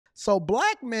So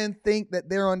black men think that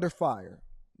they're under fire.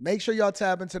 Make sure y'all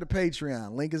tap into the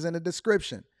Patreon. Link is in the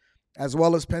description, as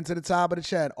well as pinned to the top of the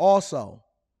chat. Also,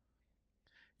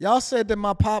 y'all said that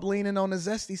my pop leaning on the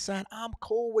zesty side. I'm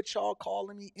cool with y'all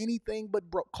calling me anything but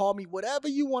broke. Call me whatever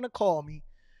you want to call me,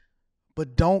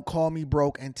 but don't call me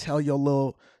broke and tell your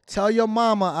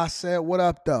mama I said what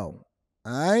up though.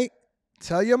 All right?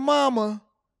 Tell your mama,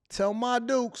 tell my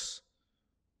dukes,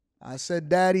 I said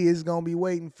daddy is going to be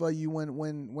waiting for you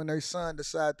when their son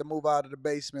decide to move out of the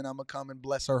basement. I'm going to come and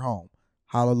bless her home.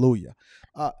 Hallelujah.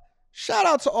 Shout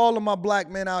out to all of my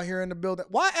black men out here in the building.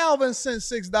 Why Alvin sent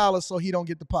 $6 so he don't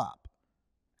get the pop?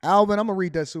 Alvin, I'm going to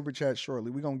read that super chat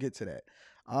shortly. We're going to get to that.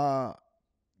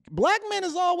 Black men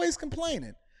is always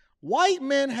complaining. White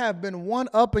men have been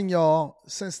one-upping y'all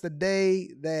since the day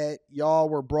that y'all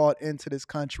were brought into this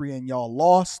country and y'all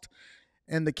lost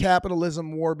in the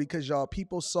capitalism war because y'all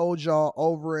people sold y'all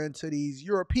over into these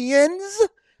Europeans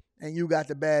and you got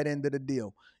the bad end of the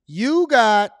deal. You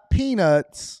got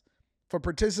peanuts for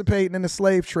participating in the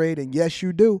slave trade, and yes,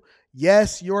 you do.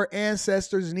 Yes, your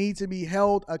ancestors need to be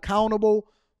held accountable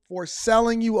for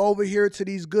selling you over here to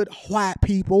these good white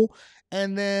people.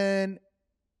 And then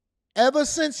ever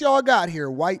since y'all got here,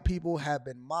 white people have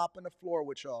been mopping the floor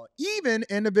with y'all, even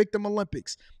in the Victim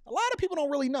Olympics. A lot of people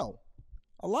don't really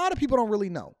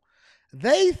know.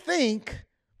 They think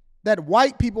that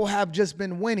white people have just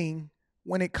been winning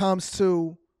when it comes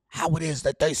to how it is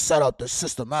that they set up the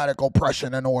systematic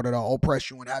oppression in order to oppress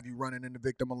you and have you running in the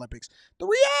Victim Olympics. The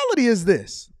reality is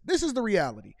this. This is the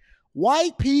reality.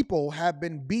 White people have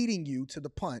been beating you to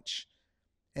the punch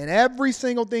in every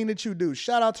single thing that you do.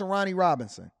 Shout out to Ronnie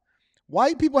Robinson.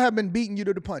 White people have been beating you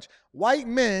to the punch. White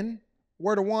men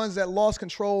were the ones that lost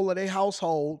control of their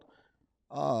household,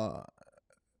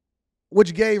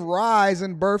 which gave rise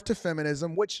and birth to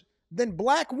feminism, which then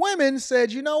black women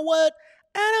said, you know what?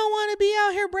 I don't want to be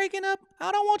out here breaking up.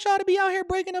 I don't want y'all to be out here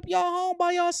breaking up y'all home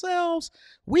by yourselves.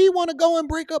 We want to go and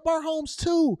break up our homes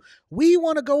too. We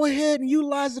want to go ahead and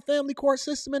utilize the family court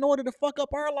system in order to fuck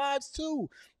up our lives too.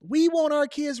 We want our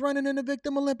kids running in the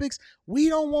Victim Olympics. We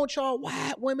don't want y'all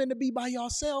white women to be by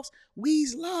yourselves.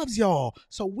 We's loves y'all.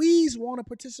 So we's want to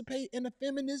participate in the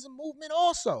feminism movement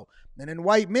also. And then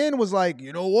white men was like,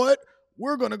 you know what?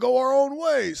 We're going to go our own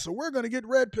way. So we're going to get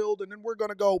red pilled and then we're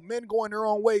going to go men going their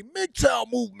own way,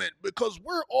 MGTOW movement, because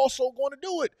we're also going to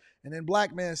do it. And then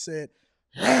black man said,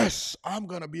 yes, I'm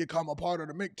going to become a part of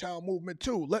the MGTOW movement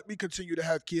too. Let me continue to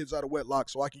have kids out of wedlock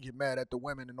so I can get mad at the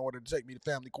women in order to take me to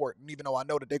family court. And even though I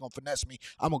know that they're going to finesse me,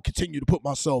 I'm going to continue to put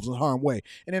myself in harm's way.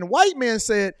 And then white man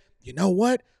said, you know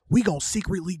what? We going to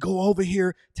secretly go over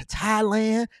here to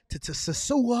Thailand, to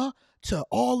Sasua, to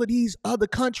all of these other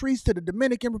countries, to the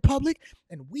Dominican Republic,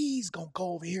 and we's gonna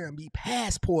go over here and be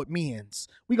passport men's.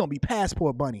 We gonna be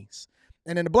passport bunnies.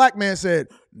 And then the black man said,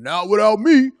 not without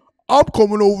me. I'm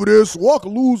coming over there so I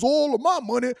can lose all of my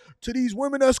money to these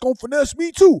women that's gonna finesse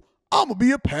me too. I'm gonna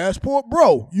be a passport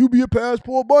bro. You be a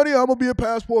passport bunny, I'm gonna be a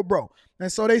passport bro.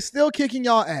 And so they still kicking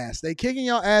y'all ass. They kicking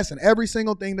y'all ass in every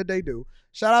single thing that they do.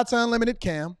 Shout out to Unlimited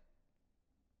Cam.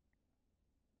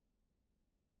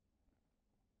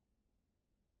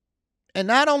 And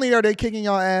not only are they kicking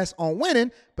y'all ass on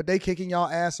winning, but they kicking y'all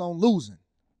ass on losing.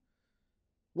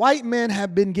 White men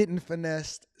have been getting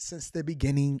finessed since the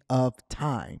beginning of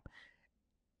time.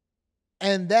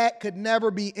 And that could never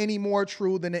be any more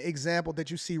true than the example that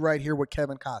you see right here with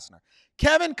Kevin Costner.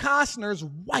 Kevin Costner's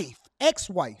wife,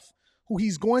 ex-wife, who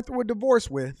he's going through a divorce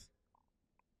with,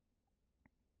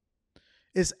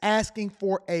 is asking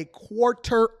for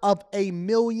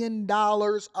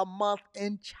 $250,000 a month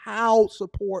in child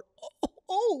support.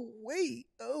 Oh, wait.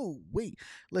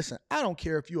 Listen, I don't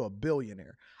care if you're a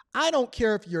billionaire. I don't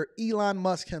care if you're Elon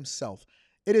Musk himself.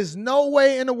 It is no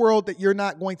way in the world that you're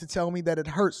not going to tell me that it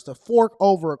hurts to fork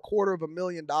over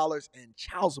 $250,000 in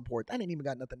child support. That ain't even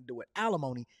got nothing to do with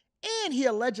alimony. And he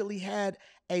allegedly had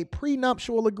a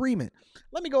prenuptial agreement.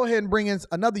 Let me go ahead and bring in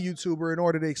another YouTuber in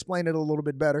order to explain it a little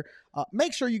bit better.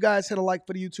 Make sure you guys hit a like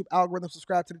for the YouTube algorithm,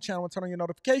 subscribe to the channel, and turn on your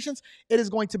notifications. It is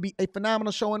going to be a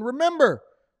phenomenal show. And remember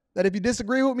that if you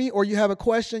disagree with me or you have a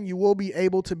question, you will be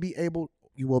able to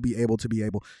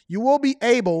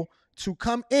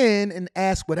come in and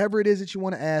ask whatever it is that you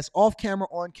want to ask. Off camera,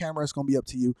 on camera, it's going to be up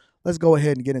to you. Let's go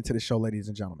ahead and get into the show, ladies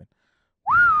and gentlemen.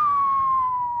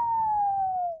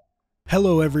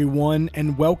 Hello everyone,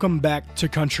 and welcome back to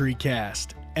Country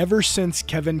Cast. Ever since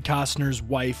Kevin Costner's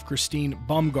wife, Christine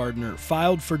Baumgartner,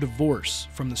 filed for divorce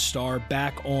from the star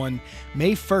back on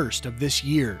May 1st of this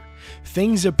year,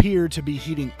 things appear to be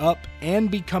heating up and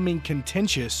becoming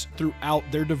contentious throughout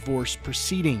their divorce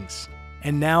proceedings.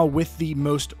 And now with the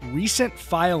most recent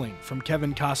filing from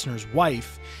Kevin Costner's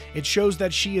wife, it shows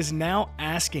that she is now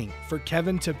asking for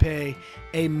Kevin to pay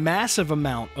a massive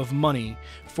amount of money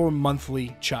for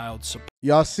monthly child support.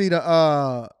 Y'all see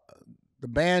the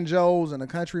banjos and the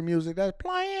country music that's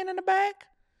playing in the back?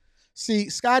 See,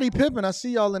 Scottie Pippen, I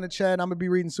see y'all in the chat. I'm going to be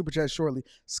reading Super Chat shortly.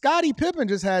 Scottie Pippen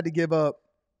just had to give up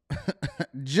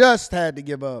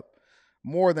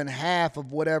more than half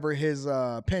of whatever his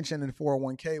pension and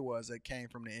 401k was that came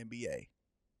from the NBA.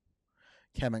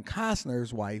 Kevin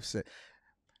Costner's wife said,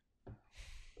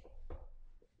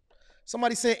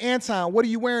 somebody said, Anton, what are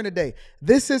you wearing today?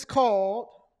 This is called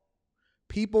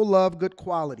People Love Good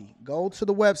Quality. Go to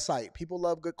the website, People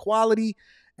Love Good Quality,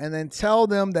 and then tell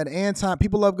them that Anton,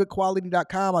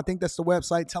 peoplelovegoodquality.com, I think that's the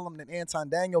website. Tell them that Anton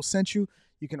Daniels sent you.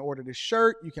 You can order this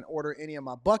shirt. You can order any of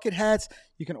my bucket hats.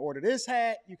 You can order this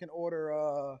hat. You can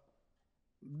order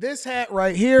this hat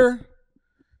right here.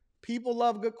 People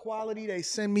love good quality. They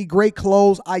send me great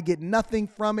clothes. I get nothing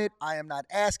from it. I am not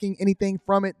asking anything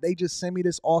from it. They just send me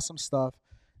this awesome stuff,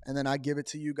 and then I give it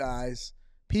to you guys.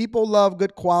 People Love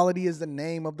Good Quality is the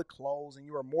name of the clothes, and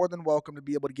you are more than welcome to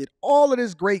be able to get all of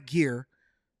this great gear.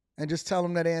 And just tell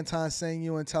them that Anton's saying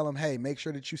you, and tell them, hey, make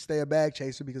sure that you stay a bag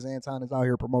chaser because Anton is out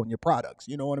here promoting your products.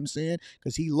 You know what I'm saying?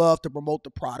 Because he loves to promote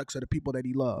the products of the people that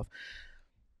he loves.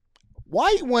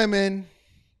 White women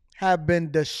have been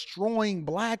destroying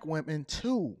black women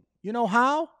too. You know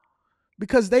how?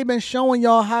 Because they've been showing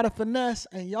y'all how to finesse,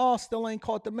 and y'all still ain't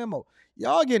caught the memo.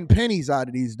 Y'all getting pennies out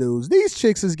of these dudes. These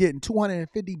chicks is getting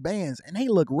 250 bands, and they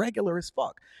look regular as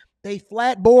fuck. They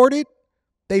flat boarded.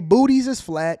 They booties is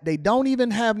flat. They don't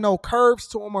even have no curves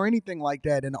to them or anything like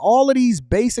that. And all of these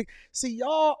basic, see,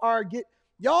 y'all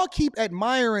keep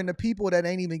admiring the people that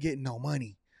ain't even getting no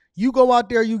money. You go out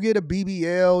there, you get a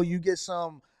BBL, you get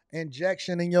some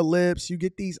injection in your lips, you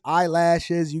get these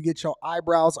eyelashes, you get your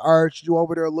eyebrows arched, you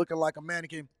over there looking like a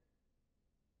mannequin.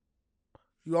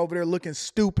 You over there looking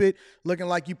stupid, looking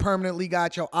like you permanently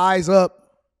got your eyes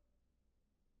up,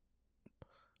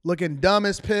 looking dumb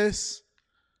as piss.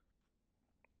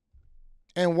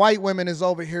 And white women is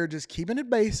over here just keeping it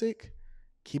basic,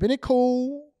 keeping it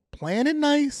cool, playing it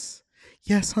nice.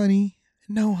 Yes, honey.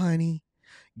 No, honey.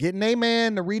 Getting a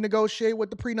man to renegotiate what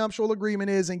the prenuptial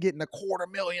agreement is and getting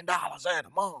 $250,000 a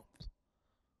month.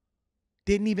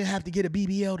 Didn't even have to get a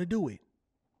BBL to do it.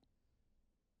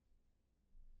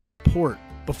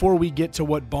 Before we get to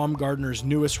what Baumgartner's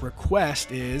newest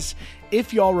request is,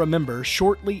 if y'all remember,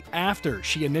 shortly after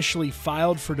she initially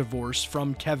filed for divorce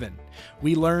from Kevin,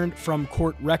 we learned from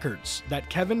court records that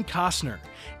Kevin Costner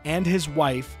and his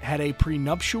wife had a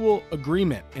prenuptial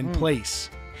agreement in place.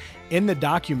 In the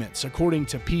documents, according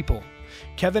to People,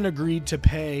 Kevin agreed to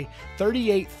pay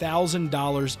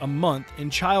 $38,000 a month in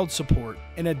child support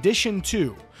in addition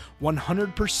to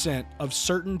 100% of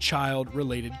certain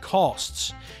child-related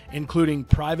costs, including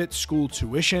private school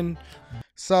tuition.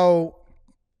 So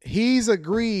he's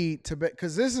agreed to,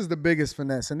 because this is the biggest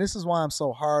finesse, and this is why I'm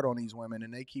so hard on these women,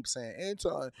 and they keep saying,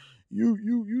 Anton,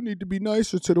 you need to be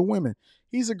nicer to the women.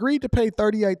 He's agreed to pay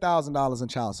 $38,000 in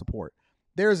child support.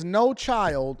 There's no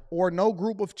child or no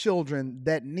group of children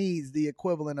that needs the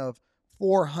equivalent of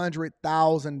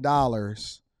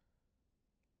 $400,000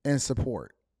 in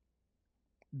support.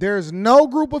 There's no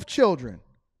group of children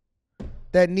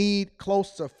that need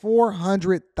close to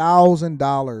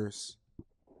 $400,000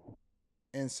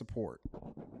 in support.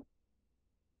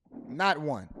 Not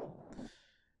one.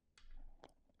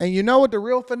 And you know what the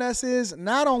real finesse is?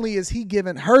 Not only is he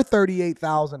giving her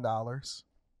 $38,000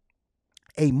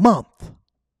 a month,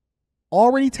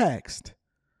 already taxed,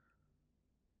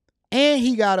 and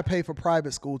he got to pay for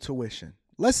private school tuition.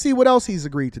 Let's see what else he's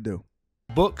agreed to do.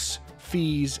 Books,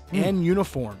 fees, and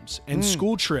uniforms, and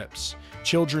school trips,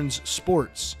 children's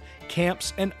sports,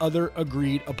 camps, and other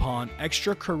agreed upon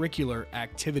extracurricular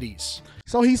activities.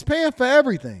 So he's paying for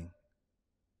everything.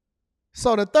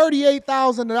 So the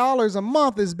 $38,000 a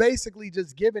month is basically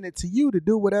just giving it to you to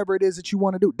do whatever it is that you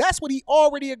want to do. That's what he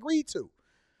already agreed to.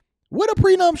 With a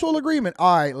prenuptial agreement.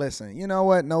 All right, listen, you know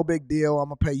what? No big deal. I'm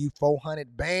going to pay you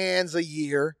 400 bands a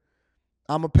year.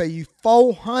 I'm going to pay you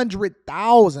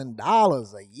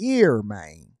 $400,000 a year,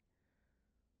 man.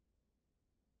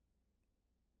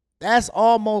 That's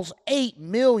almost $8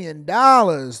 million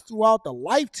throughout the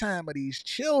lifetime of these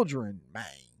children, man.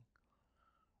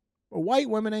 But white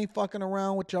women ain't fucking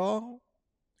around with y'all.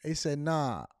 They said,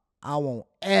 nah, I want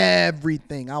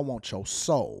everything. I want your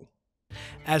soul.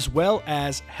 As well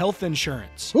as health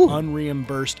insurance,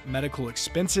 unreimbursed medical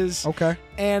expenses,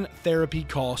 and therapy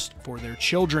costs for their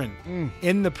children.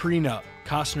 In the prenup,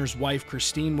 Costner's wife,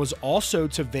 Christine, was also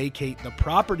to vacate the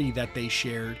property that they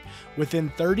shared within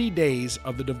 30 days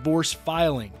of the divorce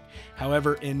filing.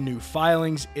 However, in new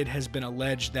filings, it has been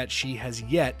alleged that she has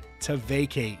yet to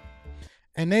vacate.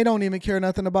 And they don't even care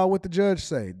nothing about what the judge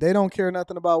say. They don't care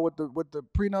nothing about what the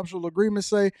prenuptial agreement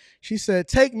say. She said,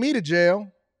 take me to jail.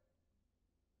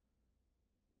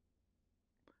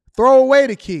 Throw away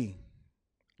the key.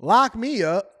 Lock me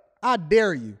up. I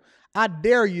dare you. I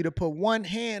dare you to put one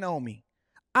hand on me.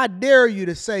 I dare you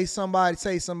to say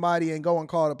somebody and go and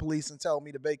call the police and tell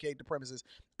me to vacate the premises.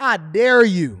 I dare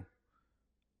you.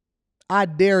 I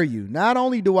dare you. Not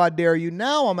only do I dare you,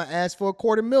 now I'm going to ask for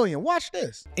 $250,000. Watch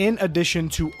this. In addition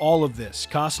to all of this,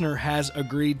 Costner has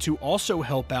agreed to also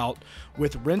help out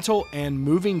with rental and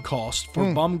moving costs for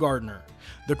Bumgardner.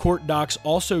 The court docs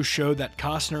also show that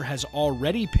Costner has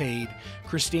already paid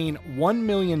Christine $1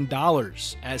 million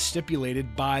as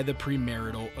stipulated by the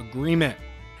premarital agreement.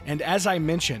 And as I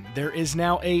mentioned, there is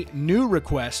now a new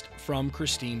request from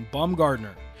Christine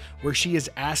Bumgardner, where she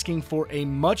is asking for a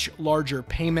much larger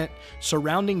payment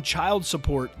surrounding child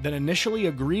support than initially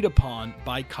agreed upon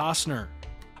by Costner.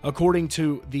 According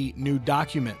to the new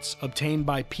documents obtained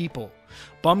by People,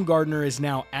 Bumgardner is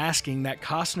now asking that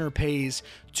Costner pays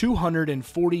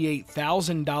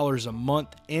 $248,000 a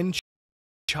month in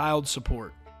child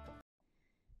support.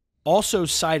 Also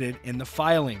cited in the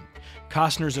filing,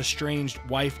 Costner's estranged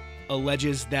wife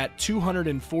alleges that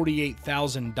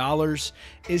 $248,000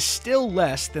 is still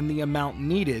less than the amount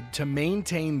needed to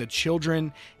maintain the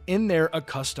children in their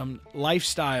accustomed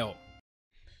lifestyle.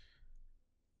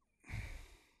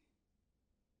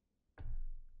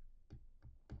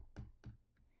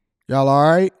 Y'all all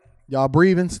right? Y'all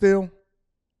breathing still?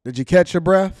 Did you catch your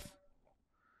breath?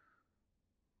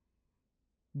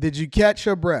 Did you catch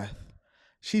your breath?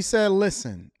 She said,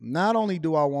 listen, not only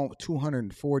do I want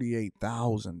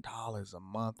 $248,000 a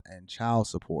month and child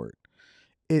support,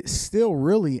 it still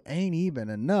really ain't even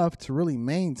enough to really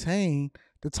maintain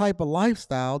the type of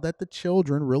lifestyle that the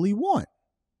children really want.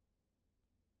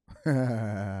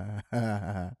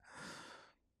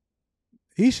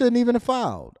 He shouldn't even have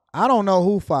filed. I don't know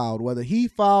who filed, whether he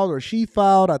filed or she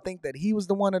filed. I think that he was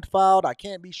the one that filed. I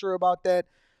can't be sure about that.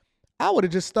 I would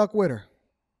have just stuck with her.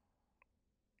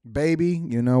 Baby,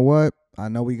 you know what? I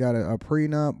know we got a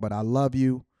prenup, but I love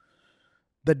you.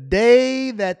 The day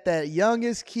that that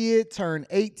youngest kid turned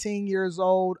 18 years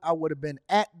old, I would have been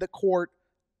at the court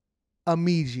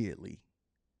immediately.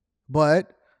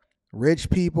 But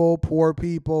rich people, poor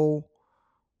people,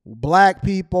 black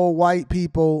people, white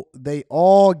people, they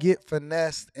all get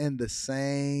finessed in the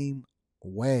same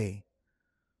way.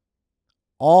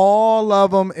 All of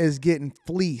them is getting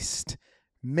fleeced.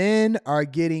 Men are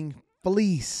getting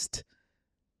fleeced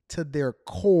to their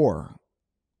core.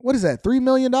 What is that, $3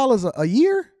 million a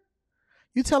year?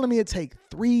 You telling me it take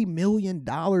 $3 million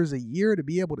a year to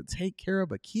be able to take care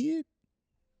of a kid?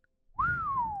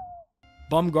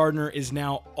 Bumgardner is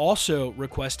now also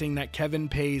requesting that Kevin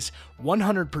pays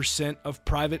 100% of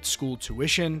private school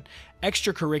tuition,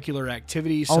 extracurricular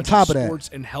activities such as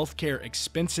sports and healthcare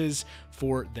expenses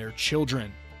for their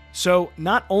children. So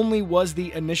not only was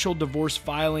the initial divorce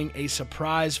filing a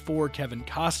surprise for Kevin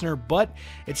Costner, but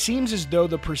it seems as though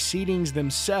the proceedings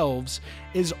themselves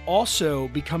is also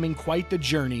becoming quite the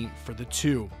journey for the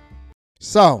two.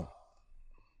 So,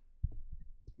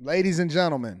 ladies and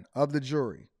gentlemen of the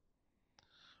jury,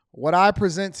 what I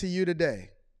present to you today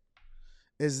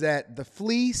is that the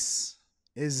fleece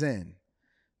is in.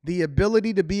 The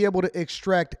ability to be able to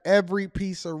extract every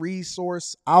piece of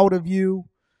resource out of you,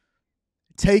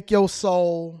 take your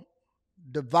soul,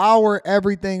 devour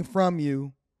everything from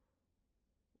you.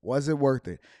 Was it worth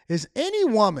it? Is any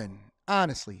woman,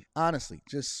 honestly,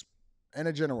 just in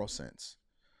a general sense,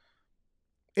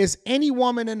 is any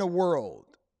woman in the world,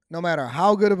 no matter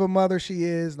how good of a mother she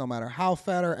is, no matter how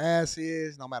fat her ass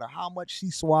is, no matter how much she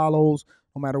swallows,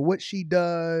 no matter what she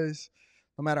does,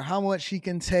 no matter how much she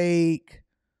can take,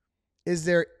 is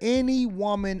there any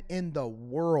woman in the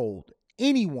world,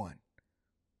 anyone,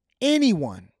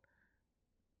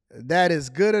 that is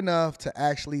good enough to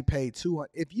actually pay $200?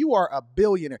 If you are a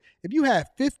billionaire, if you have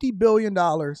 $50 billion,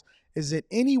 is it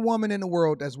any woman in the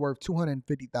world that's worth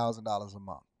 $250,000 a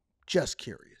month? Just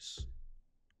curious.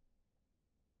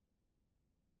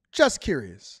 Just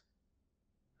curious.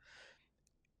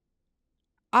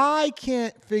 I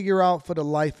can't figure out for the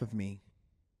life of me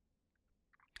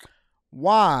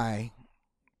why,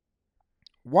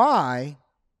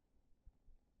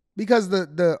 because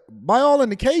the by all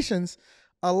indications,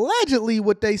 allegedly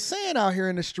what they saying out here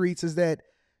in the streets is that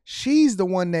she's the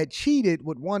one that cheated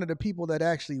with one of the people that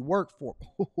actually worked for.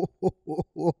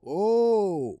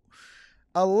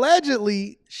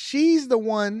 Allegedly, she's the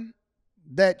one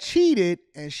that cheated,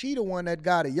 and she the one that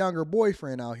got a younger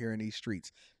boyfriend out here in these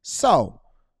streets. So,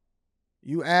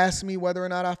 you ask me whether or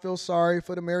not I feel sorry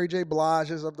for the Mary J.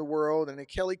 Bliges of the world and the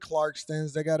Kelly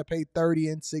Clarkstons that got to pay 30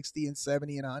 and 60 and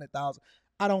 70 and 100,000.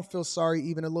 I don't feel sorry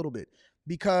even a little bit,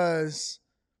 because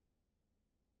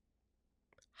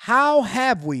how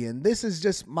have we, and this is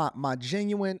just my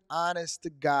genuine, honest to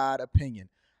God opinion,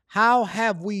 how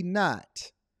have we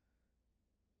not,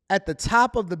 at the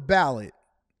top of the ballot,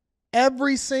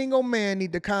 every single man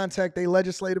need to contact a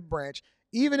legislative branch,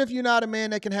 even if you're not a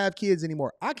man that can have kids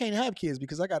anymore. I can't have kids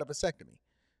because I got a vasectomy,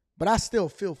 but I still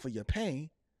feel for your pain.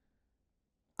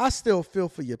 I still feel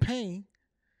for your pain.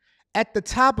 At the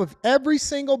top of every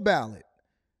single ballot,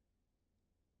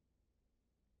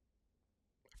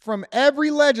 from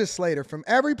every legislator, from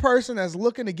every person that's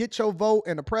looking to get your vote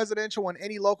in a presidential and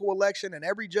any local election, and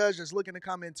every judge that's looking to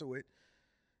come into it,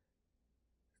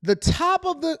 the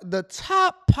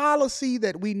top policy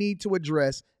that we need to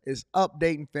address is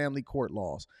updating family court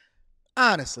laws.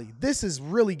 Honestly, this is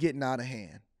really getting out of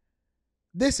hand.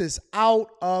 This is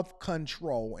out of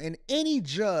control. And any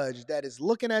judge that is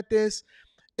looking at this,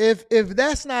 if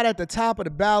that's not at the top of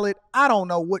the ballot, I don't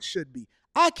know what should be.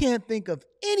 I can't think of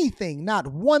anything, not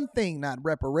one thing, not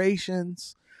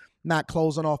reparations, not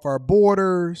closing off our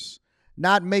borders,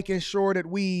 not making sure that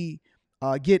we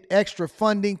get extra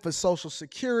funding for Social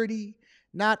Security,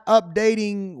 not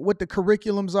updating what the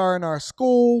curriculums are in our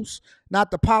schools,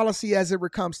 not the policy as it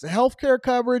comes to healthcare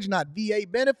coverage, not VA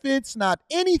benefits, not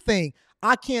anything.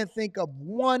 I can't think of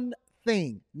one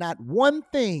thing, not one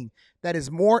thing that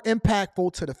is more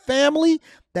impactful to the family,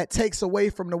 that takes away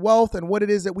from the wealth and what it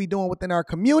is that we're doing within our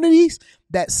communities,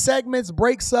 that segments,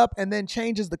 breaks up, and then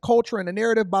changes the culture and the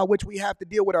narrative by which we have to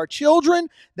deal with our children,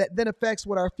 that then affects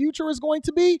what our future is going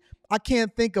to be. I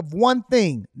can't think of one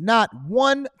thing, not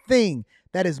one thing,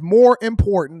 that is more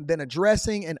important than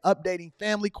addressing and updating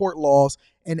family court laws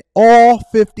in all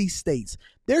 50 states.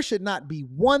 There should not be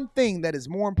one thing that is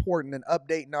more important than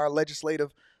updating our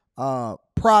legislative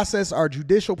process, our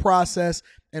judicial process,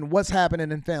 and what's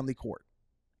happening in family court.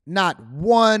 Not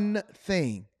one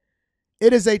thing.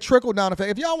 It is a trickle-down effect.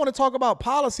 If y'all want to talk about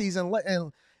policies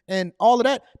and all of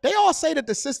that, they all say that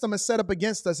the system is set up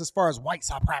against us as far as white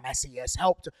supremacy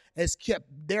has kept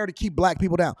there to keep black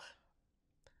people down.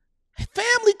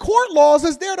 Family court laws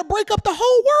is there to break up the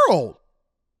whole world.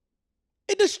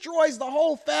 It destroys the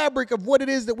whole fabric of what it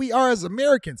is that we are as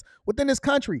Americans within this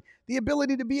country. The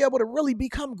ability to be able to really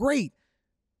become great.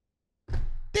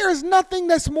 There is nothing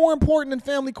that's more important than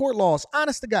family court laws,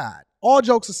 honest to God, all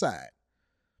jokes aside.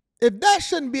 If that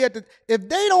shouldn't be if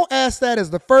they don't ask that as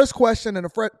the first question in a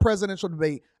presidential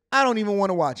debate, I don't even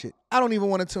want to watch it. I don't even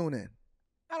want to tune in.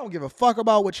 I don't give a fuck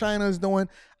about what China is doing.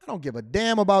 I don't give a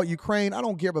damn about Ukraine. I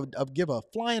don't give a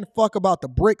flying fuck about the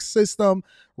BRICS system,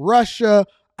 Russia.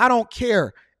 I don't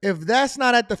care. If that's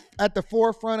not at the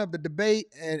forefront of the debate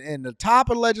and the top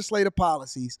of legislative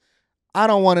policies, I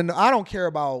don't want to know. I don't care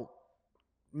about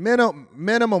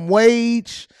minimum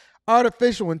wage,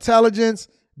 artificial intelligence.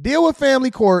 Deal with family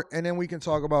court, and then we can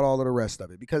talk about all of the rest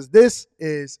of it, because this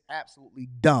is absolutely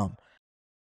dumb.